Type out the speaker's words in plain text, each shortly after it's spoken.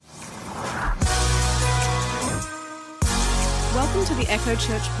Welcome to the Echo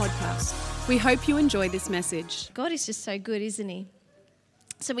Church podcast. We hope you enjoy this message. God is just so good, isn't he?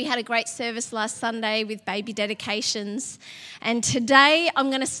 So we had a great service last Sunday with baby dedications. And today I'm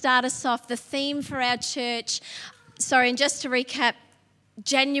going to start us off. The theme for our church, and just to recap,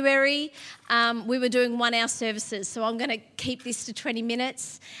 January, we were doing 1 hour services. So I'm going to keep this to 20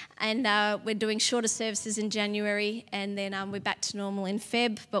 minutes. And we're doing shorter services in January. And then we're back to normal in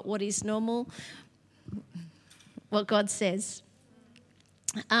Feb. But what is normal? What God says.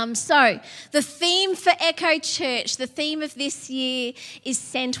 So the theme for Echo Church, the theme of this year is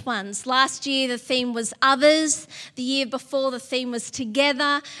Sent Ones. Last year the theme was Others. The year before the theme was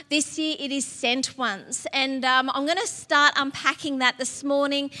Together. This year it is Sent Ones. And I'm going to start unpacking that this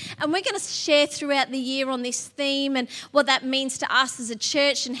morning. And we're going to share throughout the year on this theme and what that means to us as a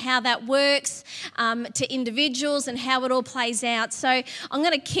church and how that works to individuals and how it all plays out. So I'm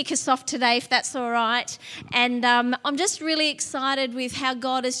going to kick us off today if that's all right. And I'm just really excited with how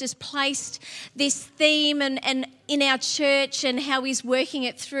God has just placed this theme and in our church and how he's working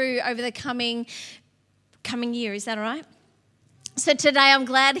it through over the coming year. Is that all right? So today I'm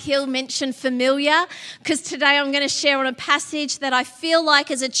glad he'll mention familiar, because today I'm going to share on a passage that I feel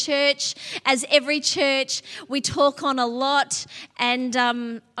like as a church, as every church, we talk on a lot, and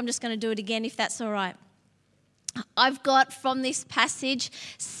I'm just going to do it again if that's all right. I've got from this passage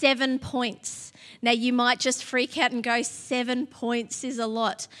 7 points. Now, you might just freak out and go, 7 points is a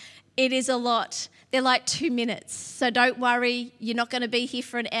lot. It is a lot. They're like 2 minutes. So don't worry, you're not going to be here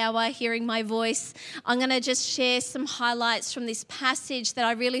for an hour hearing my voice. I'm going to just share some highlights from this passage that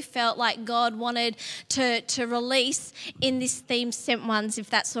I really felt like God wanted to release in this theme, Sent Ones, if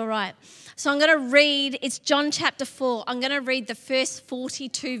that's all right. So I'm going to read, it's John chapter 4. I'm going to read the first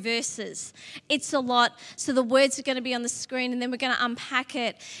 42 verses. It's a lot. So the words are going to be on the screen, and then we're going to unpack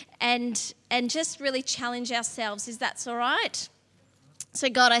it and just really challenge ourselves. Is that all right? So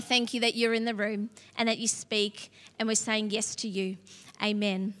God, I thank you that you're in the room and that you speak, and we're saying yes to you.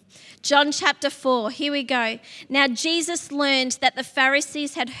 Amen. John chapter 4, here we go. Now Jesus learned that the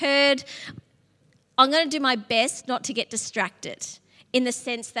Pharisees had heard. I'm going to do my best not to get distracted, in the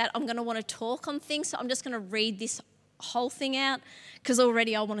sense that I'm going to want to talk on things. So I'm just going to read this whole thing out, because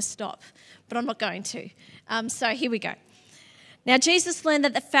already I want to stop, but I'm not going to. So here we go. Now Jesus learned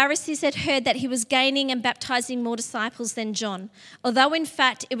that the Pharisees had heard that he was gaining and baptizing more disciples than John, although in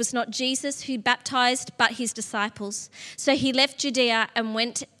fact it was not Jesus who baptized but his disciples. So he left Judea and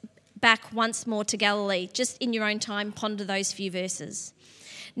went back once more to Galilee. Just in your own time, ponder those few verses.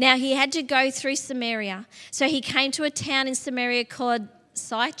 Now he had to go through Samaria. So he came to a town in Samaria called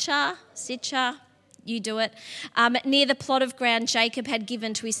Sychar, you do it, near the plot of ground Jacob had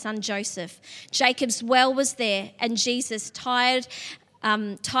given to his son Joseph. Jacob's well was there, and Jesus, tired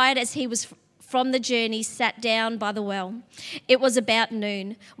as he was from the journey, sat down by the well. It was about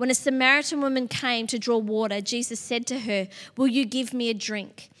noon. When a Samaritan woman came to draw water, Jesus said to her, "Will you give me a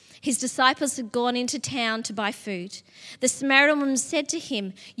drink?" His disciples had gone into town to buy food. The Samaritan woman said to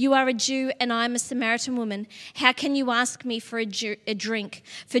him, "You are a Jew and I am a Samaritan woman. How can you ask me for a drink?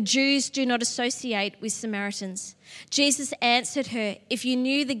 For Jews do not associate with Samaritans." Jesus answered her, "If you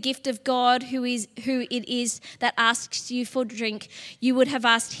knew the gift of God, who it is that asks you for drink, you would have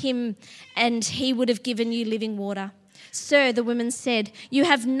asked him and he would have given you living water." "Sir," the woman said, "you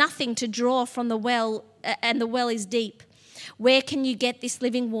have nothing to draw from the well and the well is deep. Where can you get this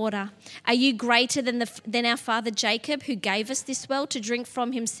living water? Are you greater than our father Jacob, who gave us this well to drink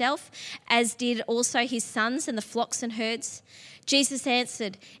from himself, as did also his sons and the flocks and herds?" Jesus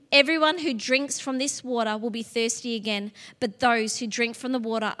answered, "Everyone who drinks from this water will be thirsty again, but those who drink from the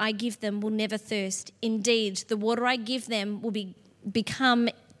water I give them will never thirst. Indeed, the water I give them will become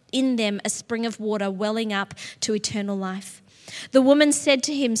in them a spring of water welling up to eternal life." The woman said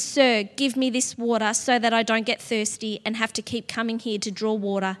to him, "Sir, give me this water so that I don't get thirsty and have to keep coming here to draw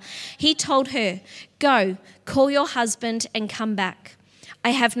water." He told her, "Go, call your husband and come back."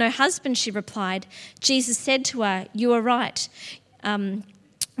 "I have no husband," she replied. Jesus said to her, "You are right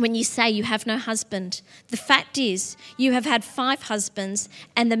when you say you have no husband. The fact is, you have had 5 husbands,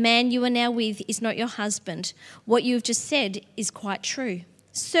 and the man you are now with is not your husband. What you have just said is quite true."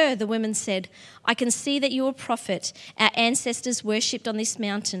 "Sir," the woman said, "I can see that you are a prophet. Our ancestors worshipped on this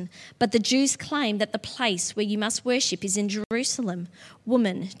mountain, but the Jews claim that the place where you must worship is in Jerusalem."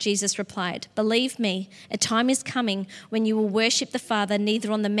 "Woman," Jesus replied, "believe me, a time is coming when you will worship the Father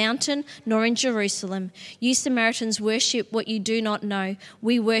neither on the mountain nor in Jerusalem. You Samaritans worship what you do not know.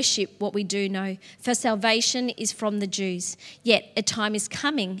 We worship what we do know, for salvation is from the Jews. Yet a time is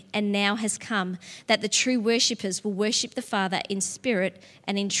coming, and now has come, that the true worshippers will worship the Father in spirit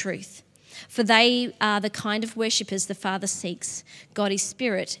and in truth." For they are the kind of worshippers the Father seeks. God is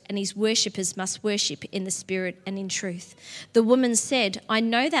spirit, and his worshippers must worship in the spirit and in truth." The woman said, "I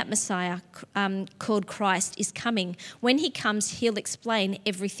know that Messiah, called Christ, is coming. When he comes, he'll explain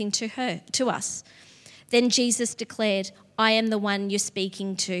everything to us." Then Jesus declared, "I am the one you're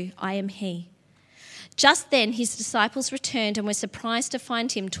speaking to. I am he." Just then his disciples returned and were surprised to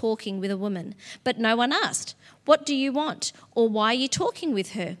find him talking with a woman. But no one asked, "What do you want?" or "Why are you talking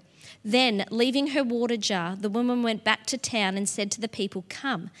with her?" Then, leaving her water jar, the woman went back to town and said to the people,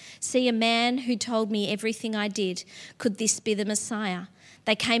 "Come, see a man who told me everything I did. Could this be the Messiah?"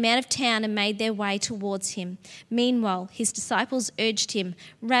 They came out of town and made their way towards him. Meanwhile, his disciples urged him,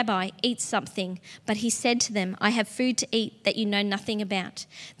 "Rabbi, eat something." But he said to them, "I have food to eat that you know nothing about."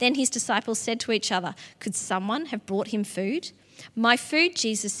 Then his disciples said to each other, "Could someone have brought him food?" "My food,"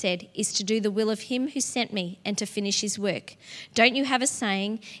 Jesus said, "is to do the will of him who sent me and to finish his work. Don't you have a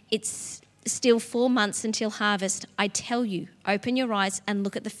saying, 'It's still 4 months until harvest'? I tell you, open your eyes and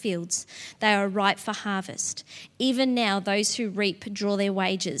look at the fields. They are ripe for harvest. Even now those who reap draw their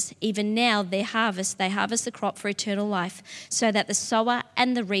wages. Even now they harvest the crop for eternal life, so that the sower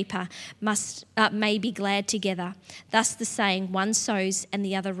and the reaper may be glad together. Thus the saying, 'One sows and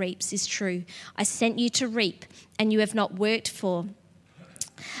the other reaps,' is true. I sent you to reap, and you have not worked for.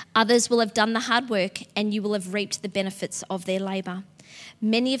 Others will have done the hard work, and you will have reaped the benefits of their labour."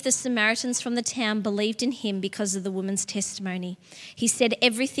 Many of the Samaritans from the town believed in him because of the woman's testimony. He said,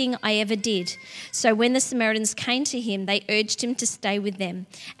 "Everything I ever did." So when the Samaritans came to him, they urged him to stay with them,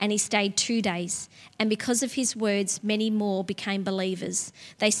 and he stayed 2 days. And because of his words, many more became believers.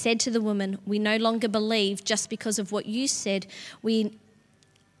 They said to the woman, "We no longer believe just because of what you said.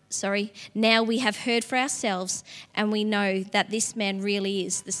 Now we have heard for ourselves, and we know that this man really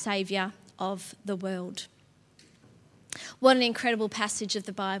is the Saviour of the world." What an incredible passage of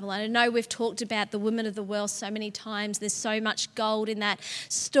the Bible. I know we've talked about the women of the well so many times. There's so much gold in that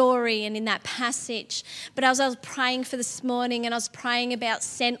story and in that passage. But as I was praying for this morning, and I was praying about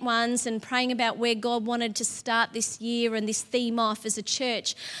sent ones and praying about where God wanted to start this year and this theme off as a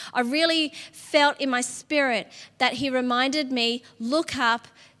church, I really felt in my spirit that he reminded me, look up,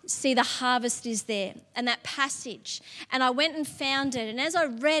 see the harvest is there, and that passage. And I went and found it, and as I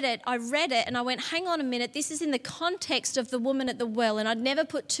read it and I went, hang on a minute, this is in the context of the woman at the well, and I'd never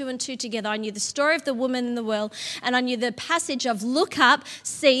put 2 and 2 together. I knew the story of the woman in the well, and I knew the passage of look up,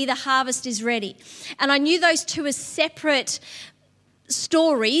 see the harvest is ready. And I knew those two as separate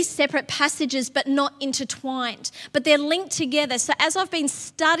stories, separate passages, but not intertwined, but they're linked together. So as I've been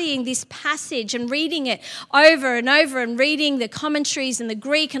studying this passage and reading it over and over and reading the commentaries and the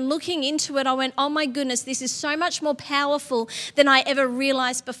Greek and looking into it, I went, oh my goodness, this is so much more powerful than I ever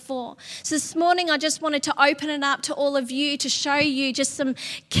realized before. So this morning I just wanted to open it up to all of you to show you just some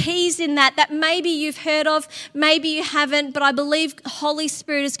keys in that maybe you've heard of, maybe you haven't, but I believe Holy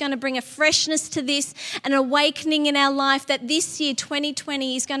Spirit is going to bring a freshness to this, an awakening in our life, that this year 2022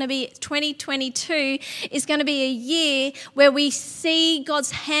 is going to be a year where we see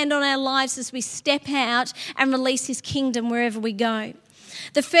God's hand on our lives as we step out and release his kingdom wherever we go.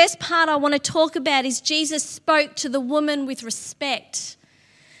 The first part I want to talk about is Jesus spoke to the woman with respect.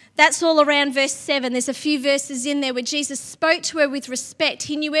 That's all around verse 7. There's a few verses in there where Jesus spoke to her with respect.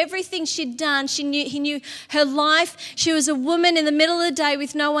 He knew everything she'd done. He knew her life. She was a woman in the middle of the day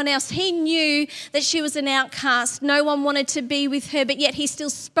with no one else. He knew that she was an outcast. No one wanted to be with her, but yet he still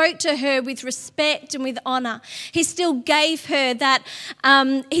spoke to her with respect and with honour. He still gave her that.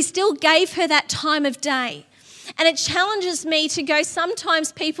 Time of day. And it challenges me to go,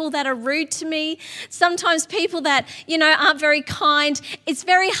 sometimes people that are rude to me, sometimes people that, aren't very kind, it's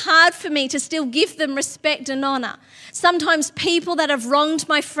very hard for me to still give them respect and honour. Sometimes people that have wronged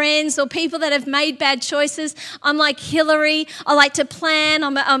my friends or people that have made bad choices, I'm like Hillary, I like to plan,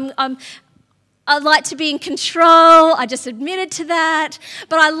 I like to be in control. I just admitted to that.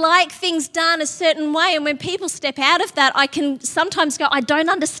 But I like things done a certain way. And when people step out of that, I can sometimes go, I don't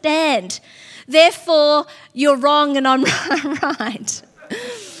understand. Therefore, you're wrong and I'm right.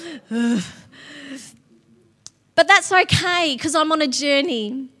 But that's okay, because I'm on a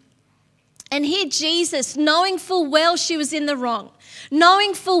journey. And here Jesus, knowing full well she was in the wrong,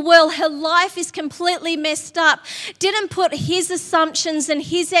 knowing full well her life is completely messed up, didn't put his assumptions and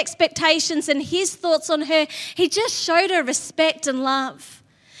his expectations and his thoughts on her. He just showed her respect and love.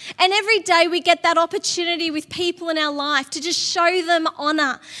 And every day we get that opportunity with people in our life to just show them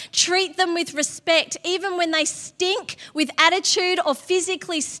honour, treat them with respect. Even when they stink with attitude or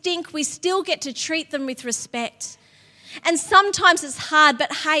physically stink, we still get to treat them with respect. And sometimes it's hard,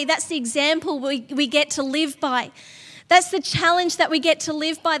 but hey, that's the example we get to live by. That's the challenge that we get to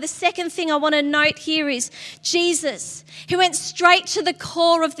live by. The second thing I want to note here is Jesus. He went straight to the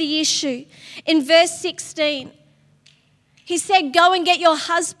core of the issue. In verse 16, he said, go and get your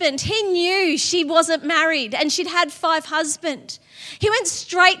husband. He knew she wasn't married and she'd had 5 husbands. He went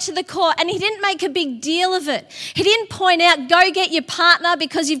straight to the core and he didn't make a big deal of it. He didn't point out, go get your partner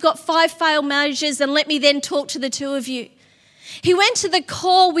because you've got 5 failed marriages and let me then talk to the 2 of you. He went to the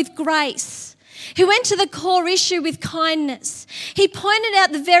core with grace. He went to the core issue with kindness. He pointed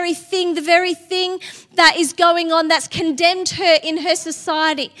out the very thing that is going on that's condemned her in her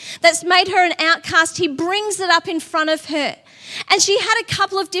society, that's made her an outcast. He brings it up in front of her. And she had a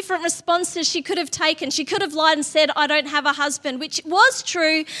couple of different responses she could have taken. She could have lied and said, I don't have a husband, which was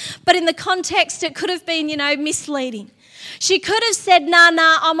true, but in the context it could have been, misleading. She could have said, nah,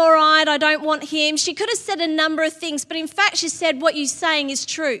 I'm all right, I don't want him. She could have said a number of things, but in fact she said, what you're saying is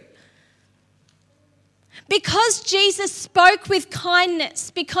true. Because Jesus spoke with kindness,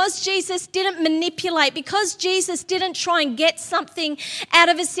 because Jesus didn't manipulate, because Jesus didn't try and get something out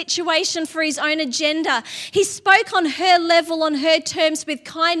of a situation for his own agenda, he spoke on her level, on her terms with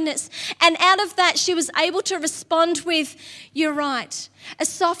kindness. And out of that, she was able to respond with, you're right, a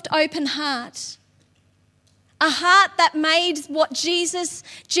soft, open heart. A heart that made what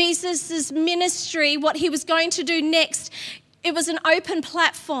Jesus's ministry, what he was going to do next, it was an open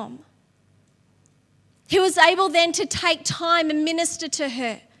platform. He was able then to take time and minister to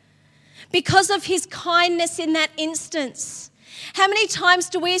her because of his kindness in that instance. How many times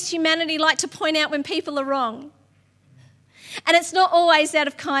do we as humanity like to point out when people are wrong? And it's not always out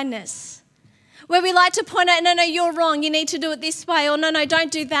of kindness. Where we like to point out, no, you're wrong, you need to do it this way, or no, don't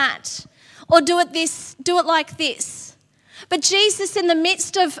do that, or do it like this. But Jesus, in the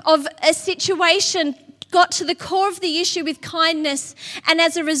midst of a situation, got to the core of the issue with kindness and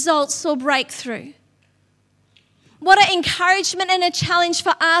as a result saw breakthrough. What an encouragement and a challenge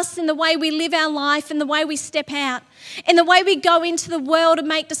for us in the way we live our life, in the way we step out, in the way we go into the world and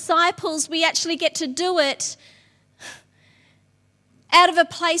make disciples. We actually get to do it out of a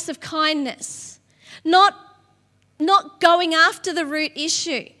place of kindness, not going after the root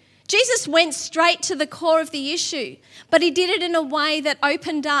issue. Jesus went straight to the core of the issue, but he did it in a way that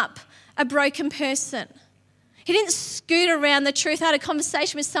opened up a broken person. He didn't scoot around the truth. I had a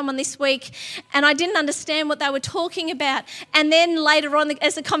conversation with someone this week and I didn't understand what they were talking about. And then later on,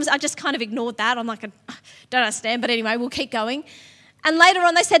 as the conversation, I just kind of ignored that. I'm like, I don't understand, but anyway, we'll keep going. And later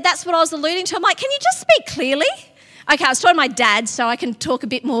on, they said, that's what I was alluding to. I'm like, can you just speak clearly? Okay, I was talking to my dad, so I can talk a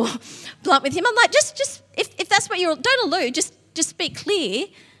bit more blunt with him. I'm like, just if that's what you're, don't allude, just speak clear.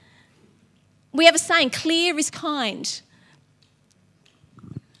 We have a saying, clear is kind.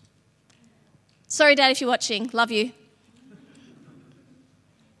 Sorry, Dad, if you're watching. Love you.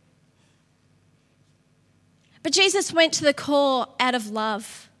 But Jesus went to the core out of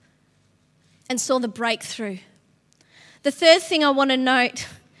love and saw the breakthrough. The third thing I want to note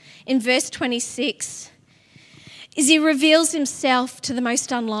in verse 26 is he reveals himself to the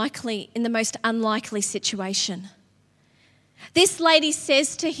most unlikely, in the most unlikely situation. This lady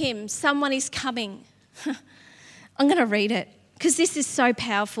says to him, someone is coming. I'm going to read it, because this is so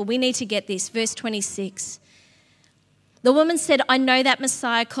powerful. We need to get this. Verse 26. The woman said, I know that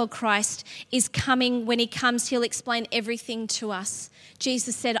Messiah called Christ is coming. When he comes, he'll explain everything to us.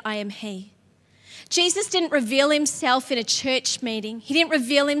 Jesus said, I am he. Jesus didn't reveal himself in a church meeting. He didn't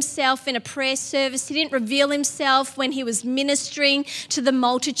reveal himself in a prayer service. He didn't reveal himself when he was ministering to the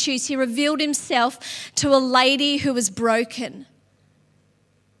multitudes. He revealed himself to a lady who was broken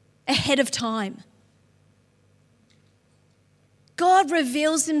ahead of time. God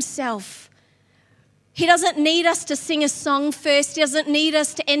reveals himself. He doesn't need us to sing a song first. He doesn't need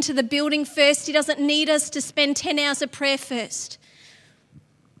us to enter the building first. He doesn't need us to spend 10 hours of prayer first.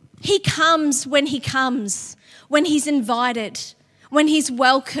 He comes, when he's invited, when he's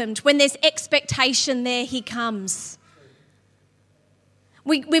welcomed, when there's expectation there, he comes.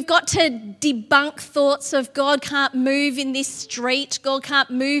 We've got to debunk thoughts of God can't move in this street, God can't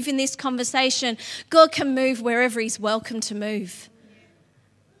move in this conversation. God can move wherever he's welcome to move.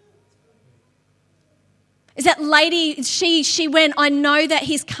 Is that lady, she went, I know that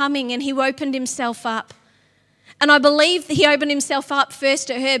he's coming, and he opened himself up. And I believe that he opened himself up first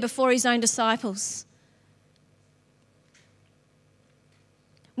to her before his own disciples.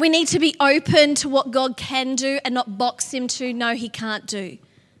 We need to be open to what God can do and not box him to, no, he can't do.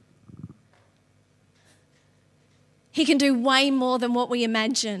 He can do way more than what we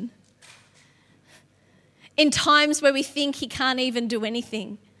imagine. In times where we think he can't even do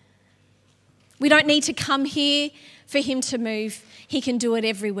anything. We don't need to come here for him to move. He can do it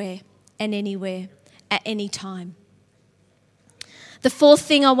everywhere and anywhere at any time. The fourth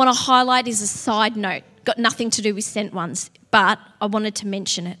thing I want to highlight is a side note. Got nothing to do with sent ones, but I wanted to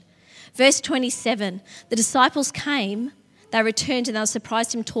mention it. Verse 27, the disciples came, they returned and they were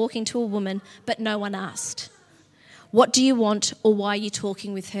surprised him talking to a woman, but no one asked, "What do you want, or why are you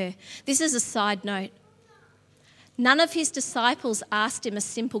talking with her?" This is a side note. None of his disciples asked him a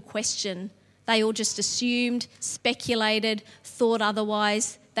simple question. They all just assumed, speculated, thought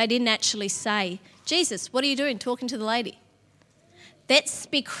otherwise. They didn't actually say, "Jesus, what are you doing talking to the lady?" Let's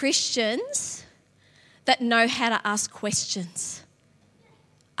be Christians that know how to ask questions.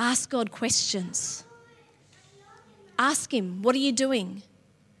 Ask God questions. Ask him, "What are you doing?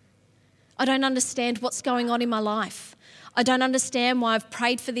 I don't understand what's going on in my life. I don't understand why I've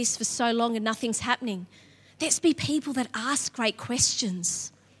prayed for this for so long and nothing's happening." Let's be people that ask great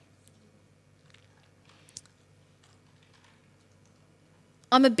questions.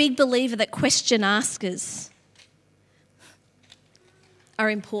 I'm a big believer that question askers are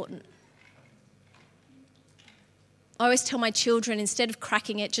important. I always tell my children, instead of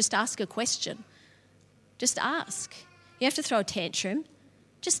cracking it, just ask a question. Just ask. You have to throw a tantrum.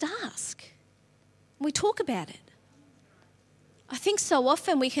 Just ask. We talk about it. I think so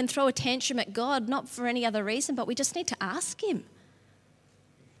often we can throw a tantrum at God, not for any other reason, but we just need to ask him.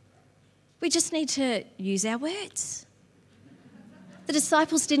 We just need to use our words. The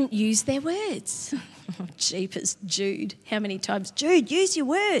disciples didn't use their words. Oh, jeepers, Jude. How many times? Jude, use your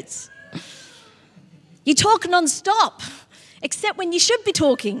words. You talk non-stop, except when you should be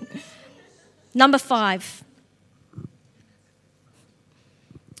talking. Number 5.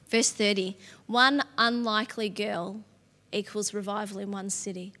 Verse 30. One unlikely girl equals revival in one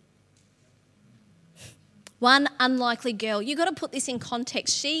city. One unlikely girl. You've got to put this in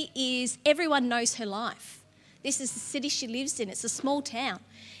context. Everyone knows her life. This is the city she lives in. It's a small town.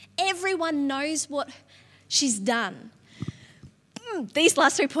 Everyone knows what she's done. These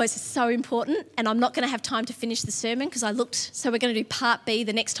last 3 points are so important, and I'm not going to have time to finish the sermon because so we're going to do part B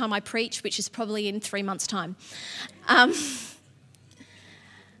the next time I preach, which is probably in 3 months' time.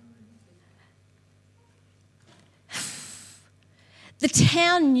 The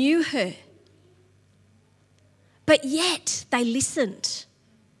town knew her, but yet they listened.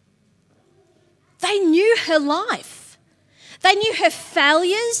 They knew her life. They knew her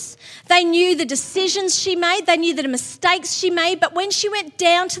failures. They knew the decisions she made. They knew the mistakes she made. But when she went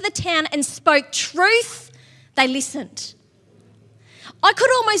down to the town and spoke truth, they listened. I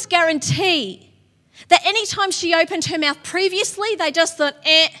could almost guarantee that any time she opened her mouth previously, they just thought,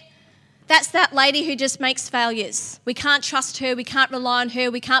 that's that lady who just makes failures. We can't trust her. We can't rely on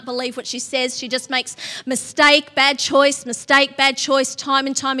her. We can't believe what she says. She just makes mistake, bad choice, time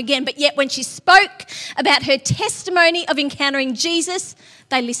and time again. But yet when she spoke about her testimony of encountering Jesus,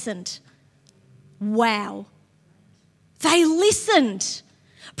 they listened. Wow. They listened.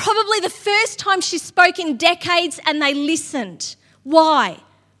 Probably the first time she spoke in decades, and they listened. Why?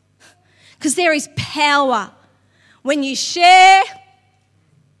 Because there is power when you share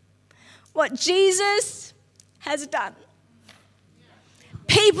what Jesus has done.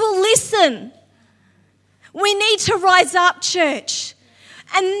 People listen. We need to rise up, church,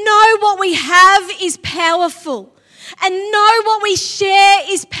 and know what we have is powerful, and know what we share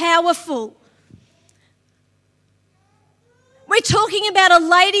is powerful. We're talking about a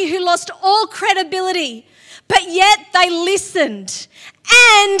lady who lost all credibility, but yet they listened,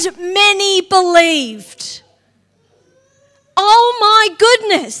 and many believed. Oh my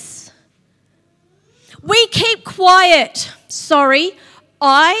goodness. We keep quiet.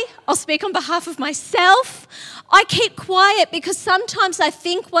 I'll speak on behalf of myself. I keep quiet because sometimes I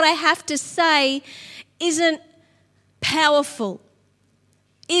think what I have to say isn't powerful,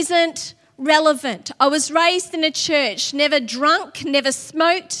 isn't relevant. I was raised in a church, never drunk, never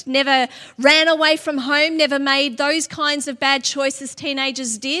smoked, never ran away from home, never made those kinds of bad choices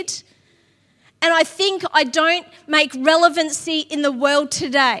teenagers did. And I think I don't make relevancy in the world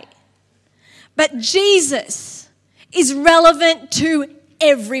today. But Jesus is relevant to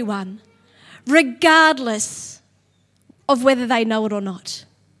everyone, regardless of whether they know it or not.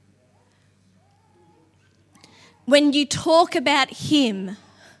 When you talk about him,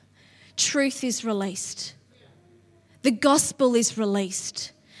 truth is released. The gospel is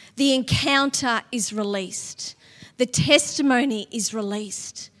released. The encounter is released. The testimony is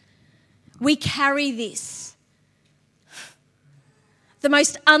released. We carry this. The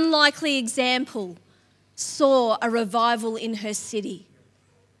most unlikely example saw a revival in her city.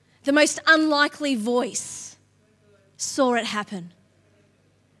 The most unlikely voice saw it happen.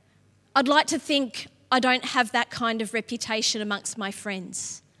 I'd like to think I don't have that kind of reputation amongst my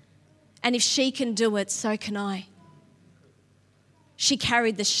friends. And if she can do it, so can I. She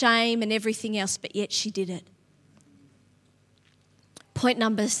carried the shame and everything else, but yet she did it. Point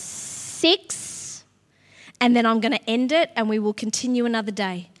number 6, and then I'm going to end it and we will continue another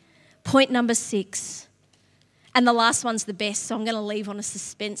day. Point number 6, and the last one's the best, so I'm going to leave on a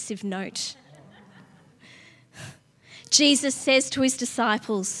suspensive note. Jesus says to his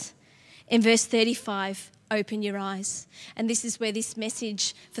disciples in verse 35, open your eyes. And this is where this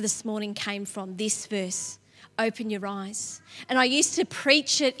message for this morning came from, this verse. Open your eyes. And I used to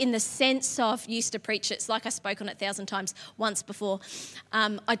preach it in the sense of, it's like I spoke on it 1,000 times once before.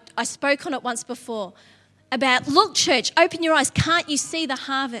 I spoke on it once before about, look, church, open your eyes. Can't you see the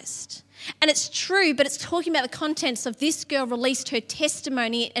harvest? And it's true, but it's talking about the contents of this girl released her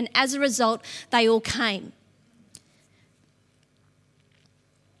testimony, and as a result, they all came.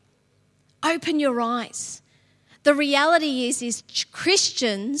 Open your eyes. The reality is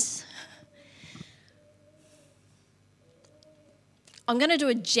Christians, I'm going to do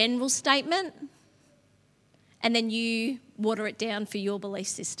a general statement and then you water it down for your belief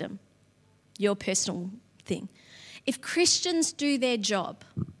system, your personal thing. If Christians do their job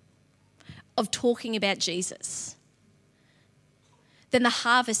of talking about Jesus, then the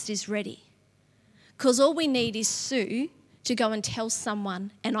harvest is ready. Because all we need is Sue to go and tell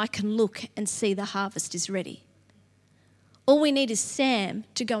someone, and I can look and see the harvest is ready. All we need is Sam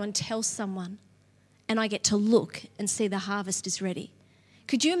to go and tell someone, and I get to look and see the harvest is ready.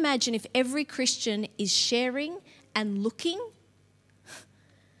 Could you imagine if every Christian is sharing and looking?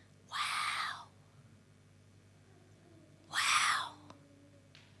 Wow. Wow.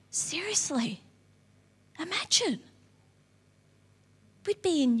 Seriously. Imagine. We'd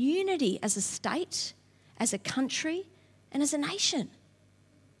be in unity as a state, as a country, and as a nation.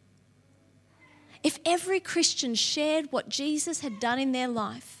 If every Christian shared what Jesus had done in their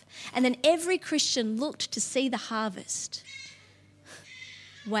life, and then every Christian looked to see the harvest,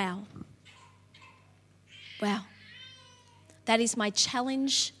 wow. Wow. That is my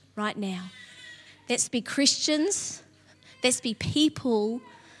challenge right now. Let's be Christians. Let's be people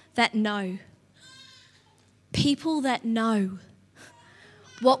that know. People that know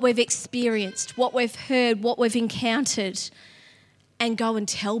what we've experienced, what we've heard, what we've encountered, and go and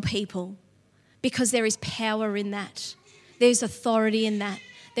tell people, because there is power in that. There's authority in that.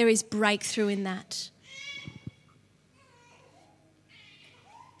 There is breakthrough in that.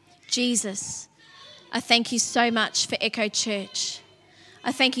 Jesus, I thank you so much for Echo Church.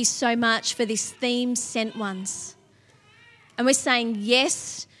 I thank you so much for this theme, Sent Ones. And we're saying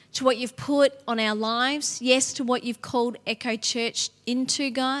yes to what you've put on our lives, yes to what you've called Echo Church into,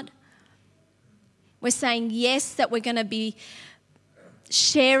 God. We're saying yes that we're going to be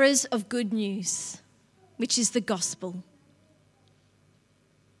sharers of good news, which is the gospel.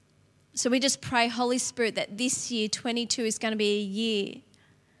 So we just pray, Holy Spirit, that this year, 22, is going to be a year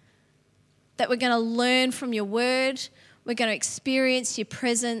that we're going to learn from your word, we're going to experience your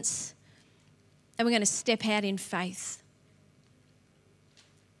presence, and we're going to step out in faith.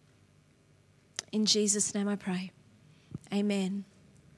 In Jesus' name I pray. Amen.